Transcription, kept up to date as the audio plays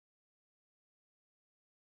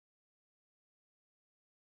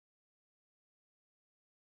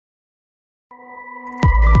Hello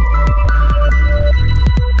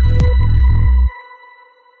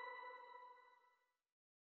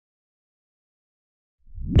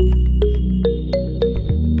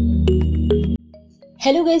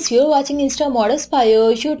guys, you're watching Insta Models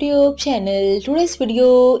Bio YouTube channel. Today's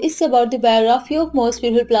video is about the biography of most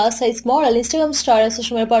beautiful plus size model, Instagram star and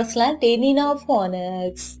social media personality Nina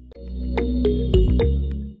Phoenix.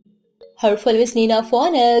 Her full name is Nina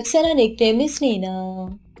Phoenix and her nickname is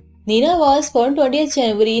Nina. Nina was born 20th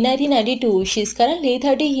January 1992. She is currently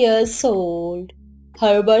 30 years old.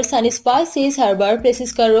 Her birth sign is Pisces, her birthplace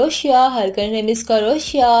is Croatia, her current name is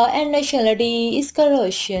Croatia and nationality is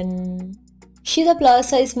Croatian. She is a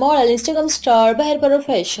plus-size model, Instagram star by her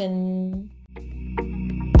profession.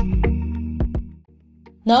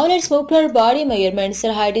 Now let's move to her body measurements.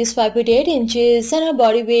 Her height is 5 feet 8 inches and her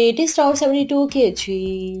body weight is around 72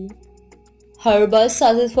 kg. Her bust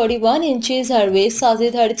size is 41 inches, her waist size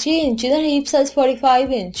is 33 inches and her hip size is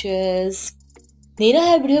 45 inches. Nina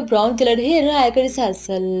has beautiful brown colored hair and her haircut is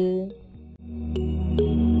hazel.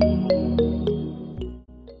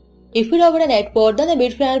 If we talk about a net worth, then the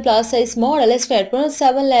beautiful and plus-size model is net worth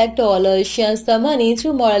 $7 lakh. She earns the money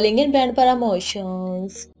through modeling and brand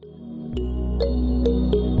promotions.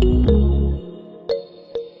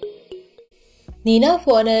 Nina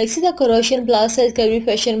Phoenix is a Croatian plus-size curvy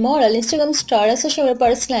fashion model, Instagram star and social media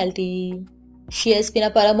personality. She has been a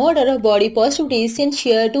promoter of body positivity since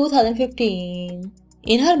year 2015.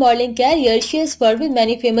 In her modeling career, she has worked with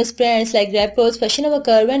many famous brands like rappers, fashionable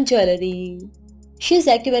Curvy and jewelry. She is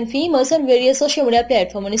active and famous on various social media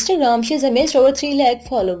platforms. On Instagram, she has amassed over 3 lakh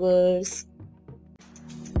followers.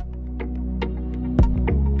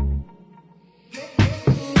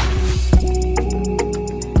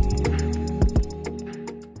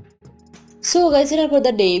 So guys, that's all for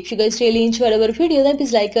the day. If you guys really enjoyed our video, then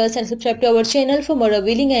please like us and subscribe to our channel for more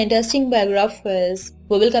revealing and interesting biographies.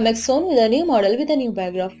 We will come back soon with a new model with a new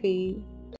biography.